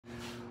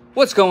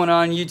What's going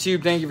on,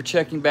 YouTube? Thank you for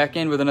checking back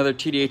in with another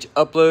TDH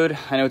upload.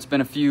 I know it's been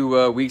a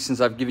few weeks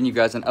since I've given you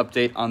guys an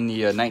update on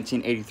the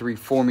 1983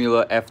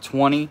 Formula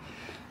F-20.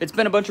 It's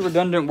been a bunch of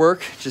redundant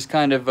work, just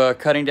kind of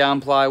cutting down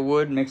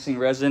plywood, mixing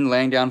resin,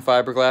 laying down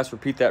fiberglass,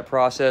 repeat that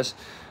process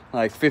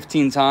like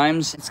 15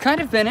 times. It's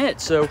kind of been it,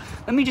 so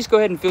let me just go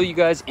ahead and fill you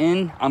guys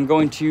in. I'm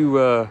going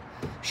to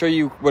show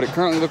you what it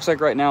currently looks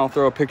like right now. I'll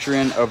throw a picture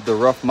in of the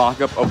rough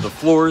mock-up of the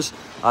floors.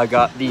 I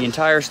got the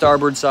entire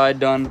starboard side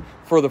done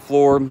for the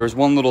floor. There's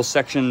one little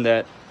section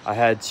that I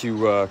had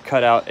to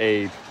cut out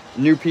a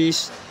new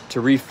piece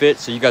to refit,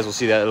 so you guys will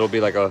see that it'll be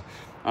like a,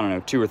 I don't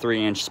know, 2 or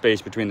 3 inch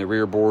space between the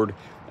rear board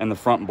and the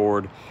front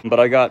board. But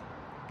I got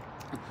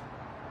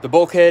the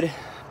bulkhead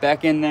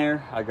back in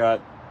there. I got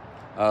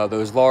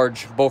those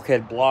large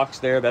bulkhead blocks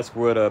there. That's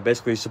what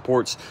basically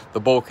supports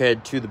the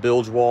bulkhead to the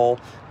bilge wall.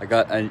 I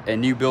got a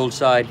new bilge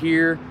side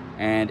here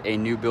and a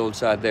new bilge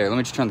side there. Let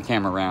me just turn the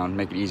camera around,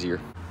 make it easier.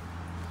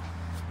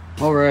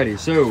 Alrighty,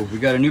 so we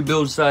got a new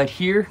bilge side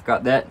here.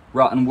 Got that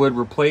rotten wood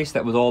replaced.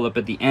 That was all up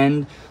at the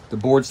end. The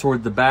boards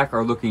towards the back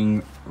are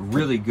looking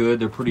really good.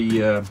 They're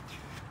pretty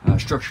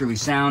structurally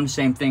sound.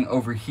 Same thing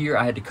over here.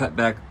 I had to cut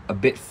back a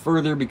bit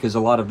further because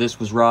a lot of this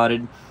was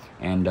rotted,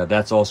 and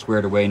that's all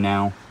squared away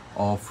now.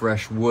 All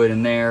fresh wood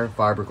in there,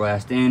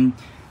 fiberglassed in.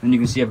 Then you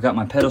can see I've got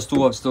my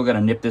pedestal. I've still got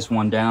to nip this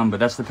one down, but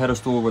that's the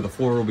pedestal where the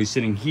floor will be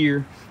sitting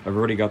here. I've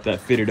already got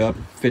that fitted up.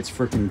 Fits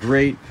freaking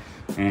great.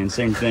 And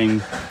same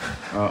thing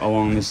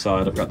along this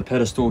side. I've got the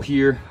pedestal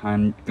here.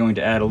 I'm going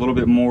to add a little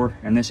bit more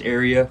in this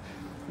area.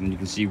 And you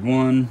can see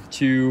 1,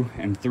 2,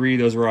 and 3.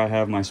 Those are where I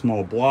have my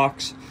small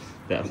blocks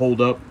that hold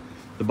up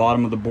the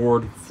bottom of the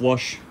board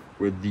flush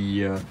with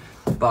the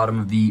bottom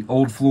of the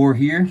old floor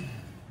here.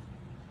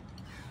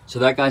 So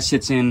that guy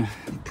sits in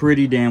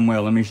pretty damn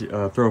well. Let me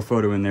throw a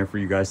photo in there for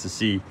you guys to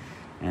see,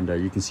 and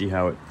you can see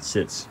how it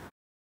sits.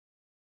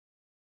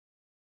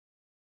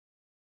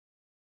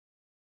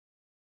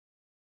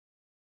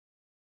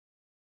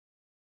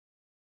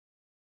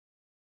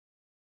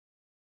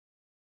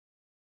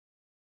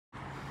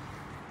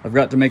 I've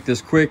got to make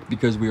this quick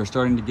because we are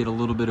starting to get a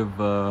little bit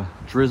of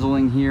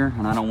drizzling here,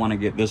 and I don't want to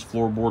get this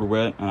floorboard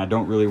wet, and I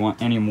don't really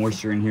want any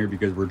moisture in here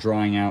because we're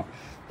drying out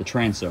the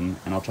transom,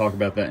 and I'll talk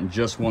about that in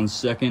just 1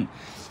 second.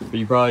 But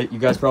you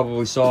guys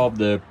probably saw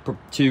the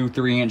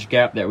 2-3 inch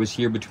gap that was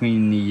here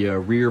between the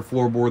rear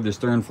floorboard, the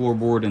stern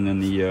floorboard, and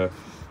then the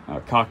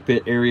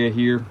cockpit area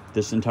here.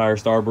 This entire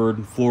starboard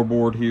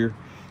floorboard here,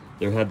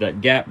 there had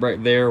that gap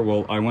right there.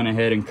 Well, I went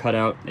ahead and cut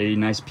out a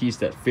nice piece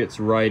that fits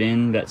right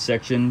in that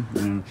section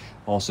and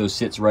also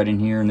sits right in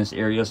here in this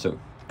area. So it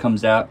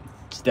comes out,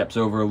 steps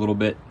over a little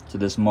bit to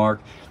this mark,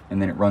 and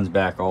then it runs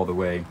back all the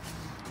way.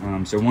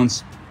 So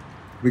once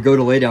we go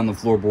to lay down the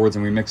floorboards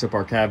and we mix up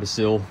our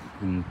cabosil,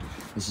 and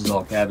this is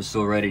all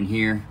cabosil right in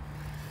here.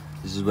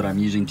 This is what I'm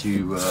using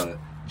to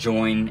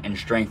join and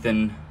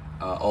strengthen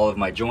all of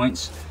my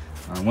joints.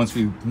 Once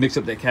we mix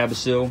up that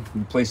cabosil,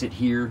 we place it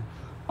here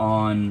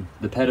on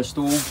the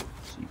pedestal so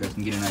you guys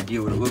can get an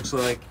idea what it looks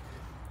like.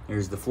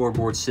 There's the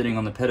floorboard sitting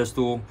on the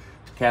pedestal.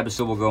 The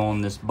cabosil will go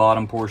on this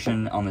bottom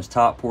portion, on this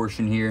top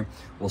portion here.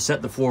 We'll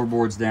set the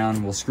floorboards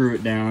down, we'll screw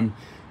it down,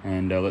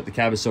 and let the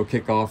cabosil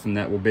kick off, and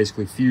that will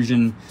basically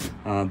fusion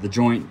the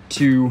joint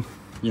to,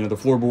 you know, the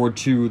floorboard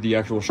to the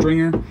actual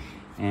stringer,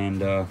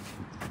 and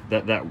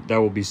that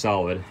will be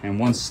solid. And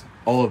once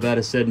all of that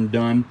is said and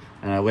done,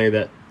 and I lay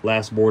that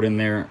last board in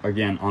there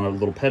again on a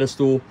little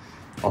pedestal,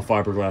 I'll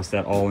fiberglass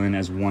that all in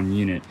as one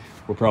unit.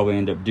 We'll probably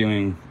end up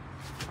doing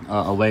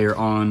a layer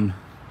on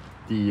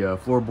the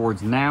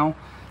floorboards now.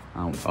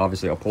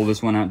 Obviously, I'll pull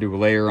this one out, do a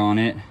layer on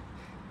it,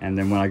 and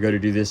then when I go to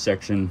do this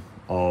section,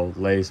 I'll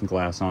lay some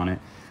glass on it.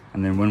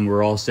 And then when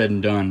we're all said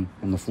and done,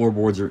 and the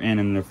floorboards are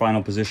in their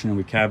final position, and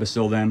we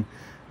cabosil them,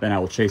 then I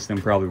will chase them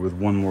probably with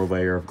one more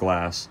layer of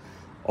glass,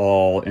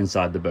 all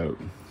inside the boat.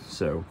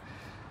 So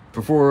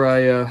before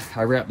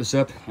I wrap this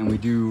up and we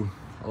do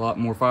a lot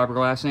more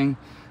fiberglassing,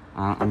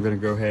 I'm going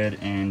to go ahead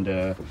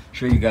and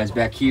show you guys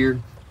back here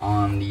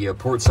on the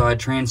port side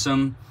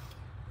transom.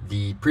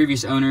 The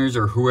previous owners,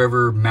 or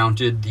whoever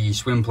mounted the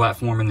swim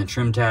platform and the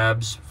trim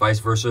tabs, vice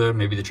versa,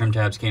 maybe the trim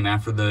tabs came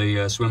after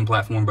the swim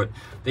platform, but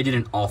they did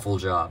an awful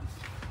job.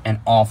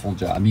 An awful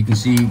job. You can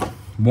see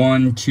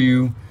 1,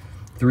 2,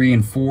 3,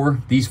 and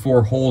 4. These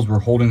 4 holes were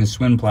holding the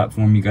swim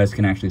platform. You guys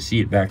can actually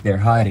see it back there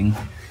hiding.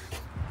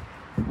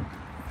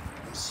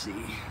 Let's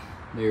see.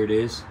 There it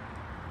is.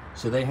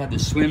 So they had the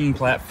swim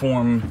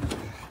platform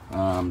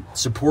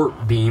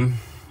support beam,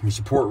 or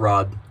support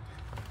rod,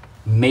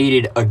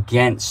 mated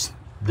against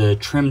the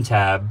trim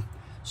tab.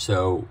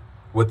 So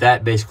what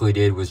that basically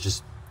did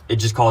was it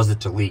just caused it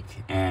to leak.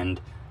 And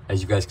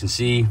as you guys can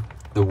see,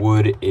 the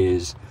wood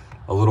is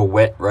a little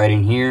wet right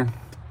in here,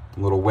 a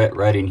little wet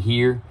right in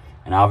here,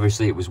 and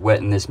obviously it was wet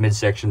in this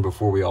midsection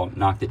before we all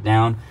knocked it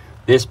down.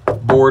 This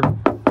board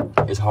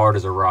is hard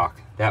as a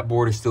rock. That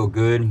board is still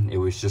good. It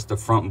was just the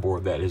front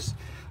board that is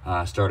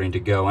starting to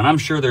go, and I'm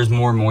sure there's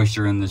more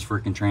moisture in this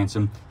freaking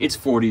transom. It's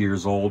 40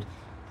 years old.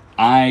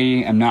 I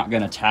am not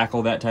going to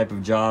tackle that type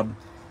of job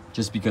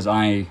just because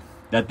I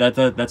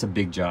that's a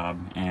big job.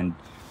 And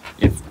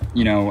if,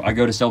 you know, I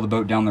go to sell the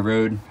boat down the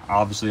road,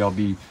 obviously I'll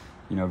be,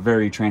 you know,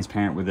 very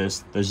transparent with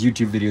this. There's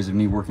YouTube videos of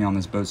me working on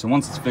this boat. So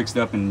once it's fixed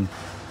up and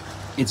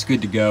it's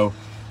good to go,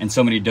 and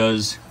somebody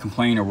does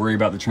complain or worry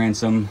about the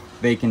transom,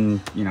 they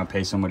can, you know,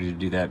 pay somebody to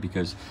do that,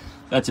 because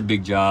that's a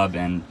big job.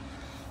 And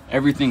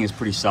everything is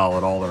pretty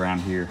solid all around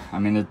here. I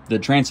mean, the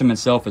transom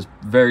itself is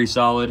very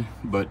solid,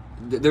 but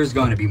there's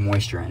going to be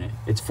moisture in it.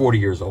 It's 40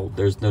 years old.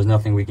 There's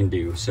nothing we can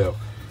do. So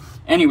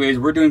anyways,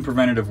 we're doing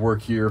preventative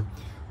work here.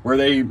 Where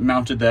they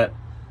mounted that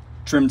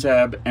trim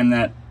tab and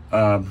that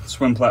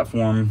swim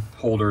platform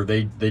holder,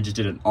 they just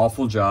did an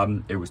awful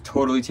job. It was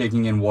totally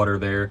taking in water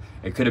there.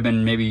 It could have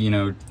been maybe, you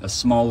know, a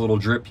small little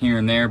drip here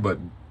and there, but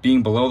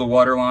being below the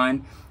water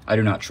line, I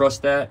do not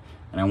trust that,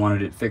 and I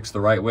wanted it fixed the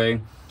right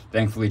way.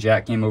 Thankfully,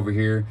 Jack came over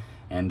here,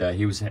 and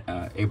he was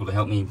able to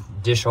help me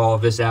dish all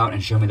of this out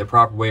and show me the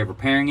proper way of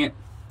repairing it.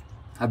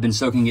 I've been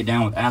soaking it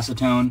down with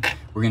acetone.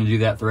 We're going to do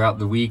that throughout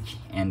the week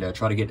and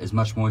try to get as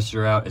much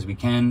moisture out as we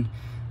can.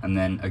 And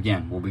then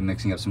again, we'll be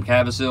mixing up some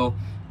Cavasil,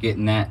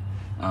 getting that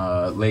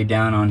laid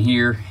down on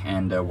here,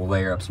 and we'll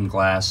layer up some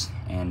glass,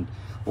 and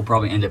we'll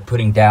probably end up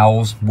putting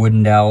dowels,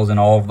 wooden dowels, in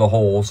all of the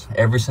holes.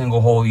 Every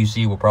single hole you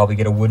see will probably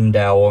get a wooden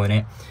dowel in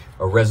it,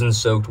 a resin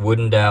soaked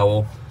wooden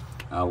dowel.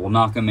 We'll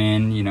knock them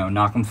in, you know,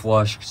 knock them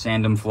flush,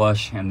 sand them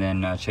flush, and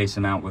then chase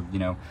them out with, you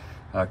know,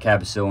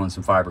 Cavasil and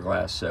some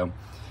fiberglass. So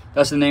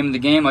that's the name of the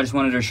game. I just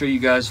wanted to show you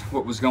guys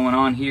what was going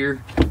on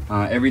here.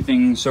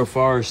 Everything so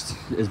far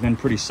has been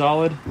pretty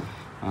solid.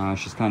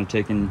 It's just kind of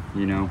taken,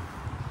 you know,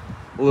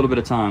 a little bit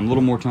of time, a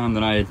little more time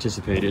than I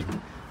anticipated,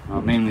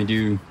 mainly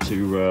due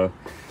to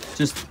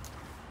just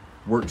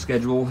work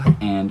schedule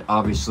and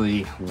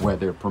obviously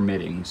weather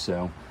permitting.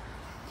 So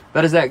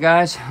that is that,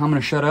 guys. I'm gonna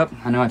shut up.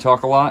 I know I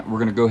talk a lot. We're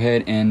gonna go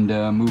ahead and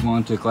move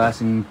on to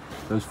glassing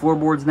those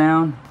floorboards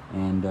down,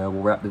 and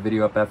we'll wrap the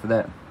video up after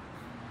that.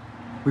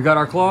 We got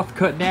our cloth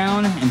cut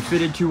down and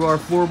fitted to our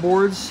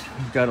floorboards.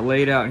 We've got it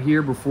laid out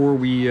here. Before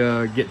we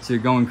get to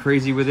going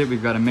crazy with it,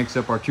 we've got to mix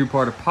up our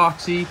 2-part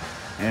epoxy,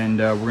 and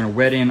we're gonna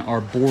wet in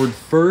our board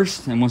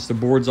first. And once the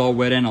board's all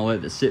wet in, I'll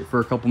let it sit for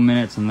a couple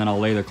minutes, and then I'll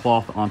lay the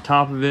cloth on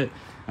top of it,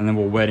 and then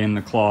we'll wet in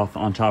the cloth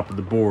on top of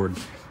the board.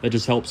 That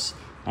just helps,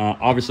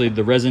 obviously,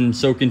 the resin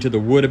soak into the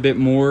wood a bit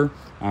more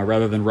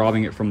rather than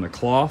robbing it from the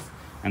cloth.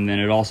 And then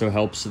it also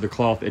helps the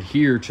cloth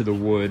adhere to the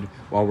wood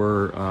while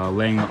we're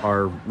laying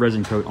our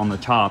resin coat on the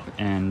top,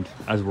 and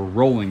as we're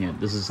rolling it.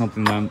 This is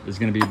something that is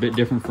going to be a bit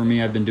different for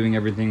me. I've been doing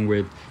everything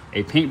with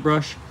a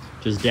paintbrush,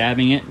 just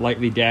dabbing it,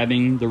 lightly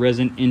dabbing the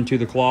resin into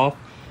the cloth.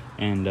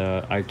 And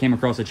I came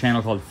across a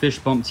channel called Fish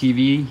Bump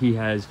TV. He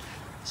has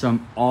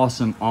some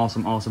awesome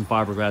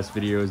fiberglass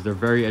videos. They're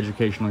very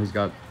educational. He's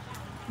got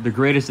the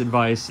greatest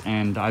advice,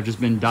 and I've just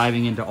been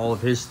diving into all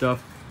of his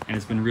stuff, and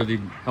it's been really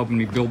helping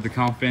me build the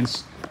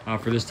confidence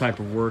for this type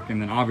of work.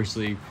 And then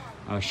obviously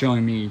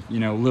showing me, you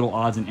know, little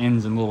odds and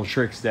ends and little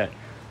tricks that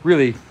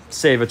really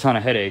save a ton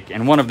of headache.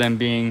 And one of them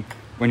being,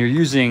 when you're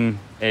using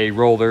a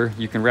roller,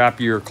 you can wrap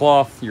your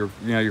cloth, your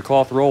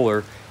cloth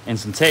roller in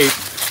some tape,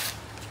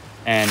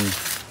 and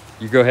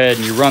you go ahead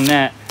and you run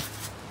that,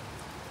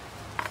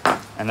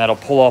 and that'll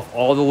pull off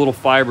all the little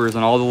fibers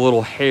and all the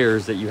little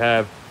hairs that you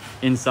have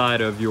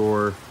inside of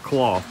your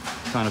cloth.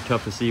 Kind of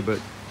tough to see, but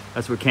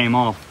that's what came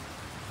off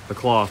the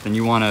cloth, and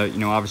you want to, you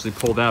know, obviously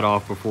pull that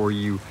off before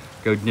you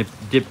go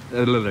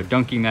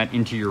dunking that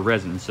into your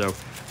resin. So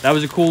that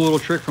was a cool little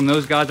trick from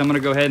those guys. I'm going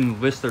to go ahead and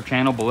list their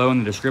channel below in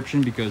the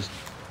description, because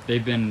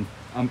they've been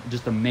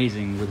just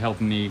amazing with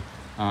helping me,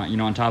 you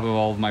know, on top of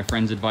all of my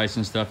friends' advice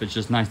and stuff. It's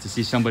just nice to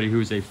see somebody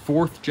who's a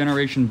 4th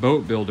generation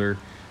boat builder,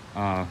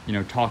 you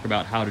know, talk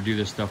about how to do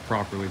this stuff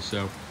properly.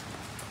 So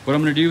what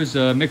I'm going to do is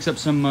mix up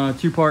some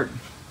 2-part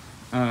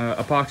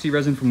epoxy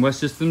resin from West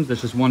Systems.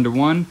 That's just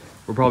 1-to-1.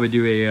 We'll probably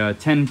do a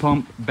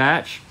 10-pump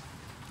batch.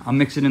 I'll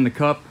mix it in the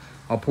cup.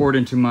 I'll pour it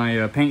into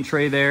my paint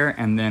tray there,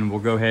 and then we'll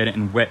go ahead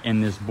and wet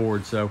in this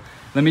board. So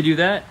let me do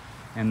that,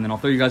 and then I'll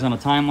throw you guys on a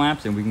time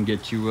lapse, and we can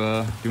get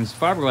to doing some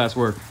fiberglass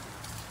work.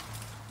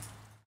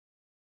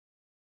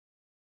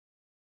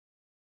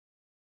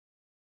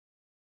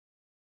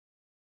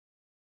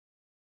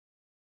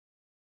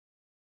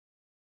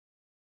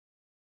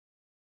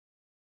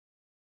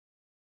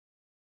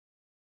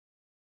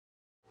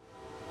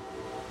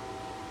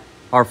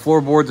 Our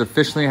floorboards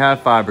officially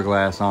have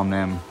fiberglass on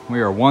them. We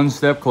are one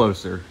step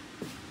closer.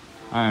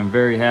 I am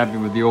very happy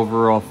with the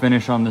overall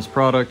finish on this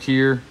product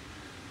here.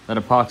 That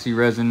epoxy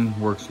resin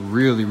works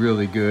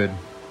really good.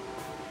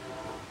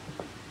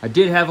 I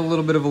did have a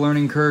little bit of a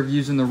learning curve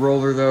using the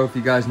roller though. If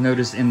you guys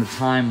notice in the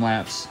time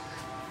lapse,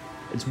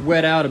 it's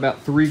wet out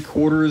about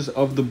 3/4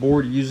 of the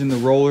board using the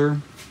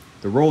roller.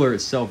 The roller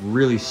itself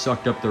really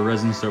sucked up the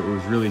resin, so it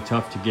was really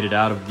tough to get it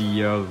out of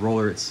the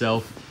roller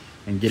itself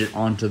and get it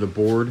onto the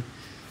board.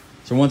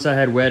 So once I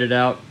had wetted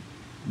out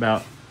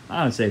about,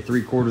 I would say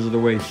 3/4 of the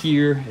way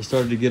here, it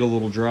started to get a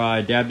little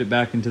dry. Dabbed it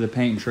back into the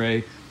paint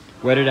tray,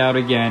 wet it out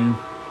again,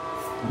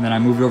 and then I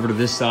moved over to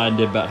this side and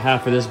did about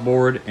half of this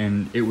board,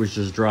 and it was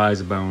just dry as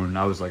a bone.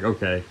 I was like,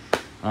 okay,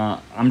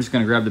 I'm just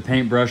gonna grab the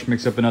paintbrush,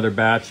 mix up another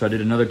batch. So I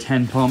did another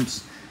 10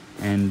 pumps,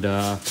 and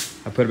I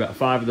put about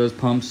 5 of those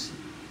pumps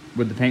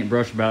with the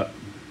paintbrush about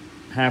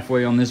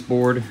halfway on this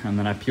board, and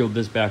then I peeled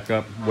this back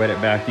up, wet it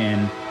back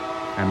in,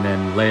 and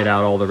then laid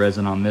out all the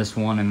resin on this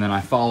one, and then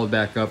I followed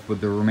back up with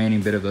the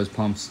remaining bit of those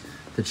pumps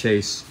to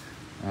chase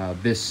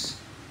this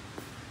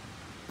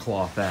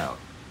cloth out.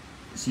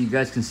 So you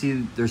guys can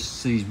see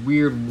there's these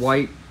weird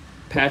white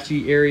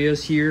patchy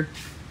areas here.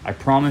 I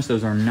promise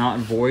those are not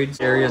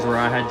voids. Areas where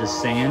I had to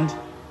sand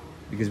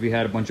because we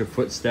had a bunch of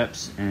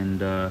footsteps,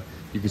 and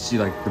you can see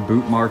like the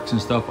boot marks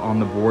and stuff on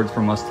the boards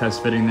from us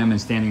test fitting them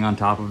and standing on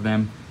top of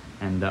them.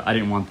 And I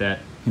didn't want that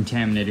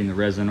contaminating the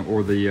resin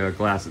or the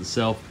glass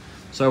itself.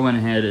 So I went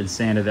ahead and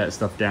sanded that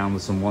stuff down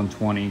with some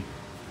 120.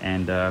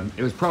 And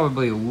it was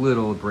probably a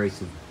little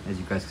abrasive, as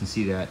you guys can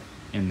see that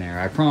in there.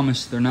 I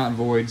promise they're not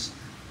voids.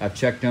 I've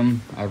checked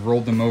them, I've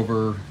rolled them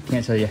over,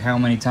 can't tell you how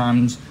many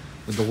times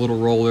with the little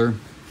roller.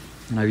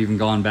 And I've even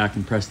gone back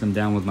and pressed them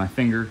down with my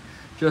finger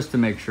just to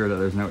make sure that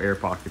there's no air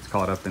pockets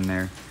caught up in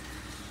there.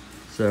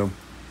 So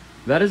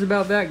that is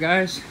about that,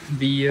 guys.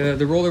 The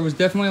roller was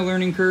definitely a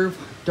learning curve.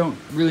 Don't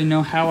really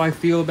know how I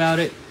feel about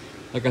it.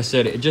 Like I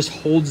said, it just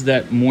holds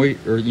that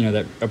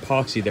that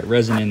epoxy, that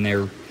resin in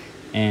there.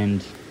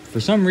 And for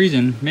some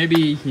reason,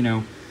 maybe,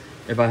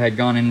 if I had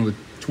gone in with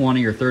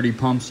 20 or 30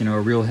 pumps, a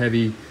real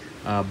heavy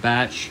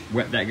batch,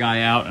 wet that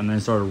guy out, and then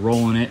started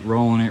rolling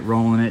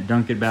it,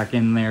 dunk it back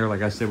in there.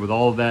 Like I said, with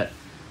all of that,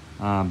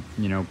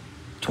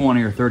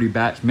 20 or 30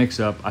 batch mix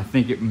up, I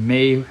think it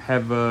may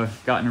have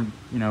gotten,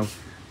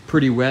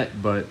 pretty wet,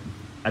 but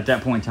at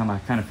that point in time, I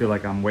kind of feel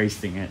like I'm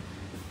wasting it.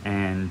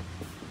 And,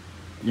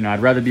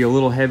 I'd rather be a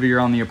little heavier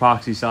on the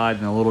epoxy side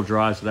and a little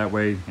dry, so that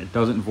way it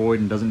doesn't void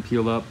and doesn't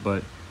peel up.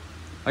 But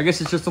I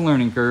guess it's just a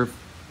learning curve.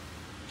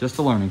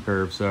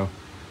 So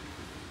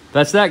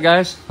that's that,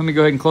 guys. Let me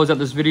go ahead and close out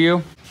this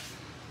video.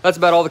 That's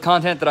about all the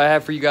content that I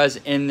have for you guys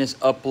in this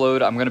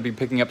upload. I'm going to be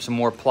picking up some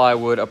more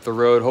plywood up the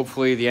road,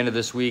 hopefully the end of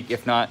this week.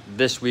 If not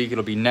this week,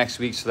 it'll be next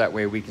week, so that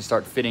way we can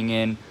start fitting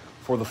in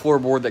for the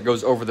floorboard that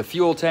goes over the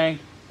fuel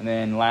tank. And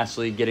then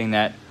lastly, getting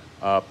that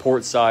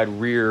port side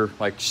rear,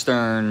 like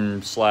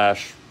stern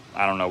slash,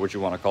 I don't know what you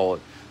want to call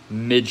it,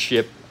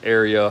 midship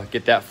area,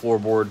 get that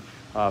floorboard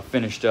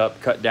finished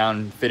up, cut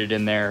down, fitted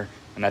in there.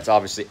 And that's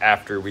obviously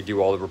after we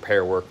do all the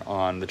repair work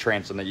on the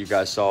transom that you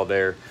guys saw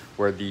there,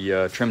 where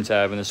the trim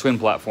tab and the swing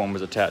platform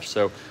was attached.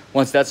 So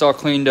once that's all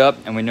cleaned up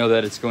and we know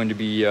that it's going to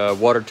be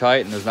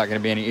watertight and there's not going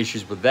to be any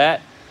issues with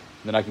that,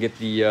 then I can get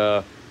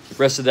the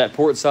rest of that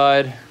port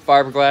side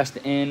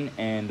fiberglassed in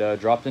and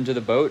dropped into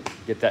the boat,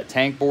 get that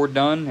tank board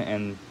done,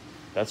 and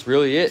that's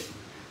really it.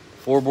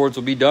 Floorboards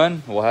will be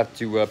done. We'll have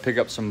to pick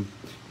up some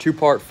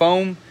 2-part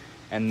foam,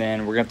 and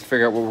then we're going to have to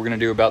figure out what we're going to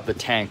do about the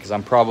tank, because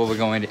I'm probably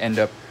going to end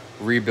up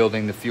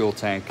rebuilding the fuel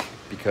tank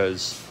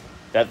because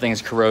that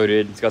thing's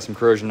corroded. It's got some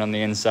corrosion on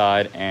the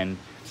inside, and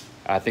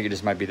I think it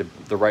just might be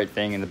the right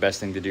thing and the best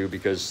thing to do,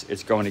 because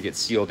it's going to get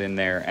sealed in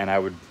there. And I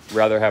would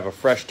rather have a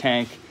fresh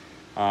tank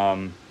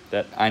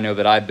that I know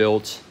that I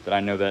built, that I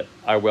know that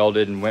I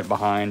welded and went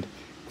behind,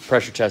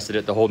 pressure tested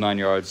it the whole 9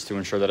 yards to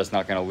ensure that it's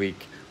not going to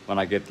leak when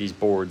I get these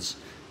boards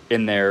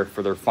in there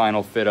for their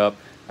final fit up,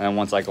 and then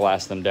once I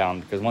glass them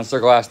down, because once they're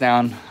glassed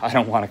down, I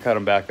don't want to cut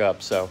them back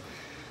up. So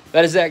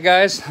that is that,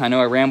 guys. I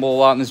know I ramble a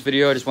lot in this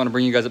video. I just want to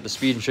bring you guys up to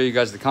speed and show you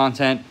guys the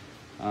content.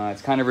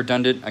 It's kind of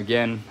redundant.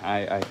 Again,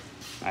 I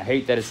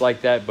hate that it's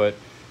like that, but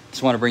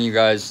just want to bring you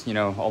guys,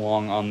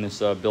 along on this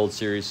build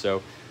series.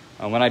 So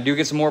when I do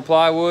get some more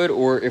plywood,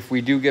 or if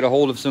we do get a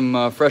hold of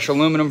some fresh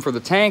aluminum for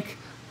the tank,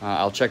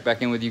 I'll check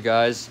back in with you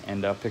guys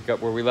and pick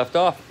up where we left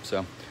off.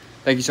 So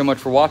thank you so much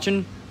for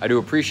watching. I do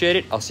appreciate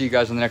it. I'll see you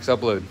guys on the next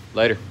upload.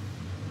 Later.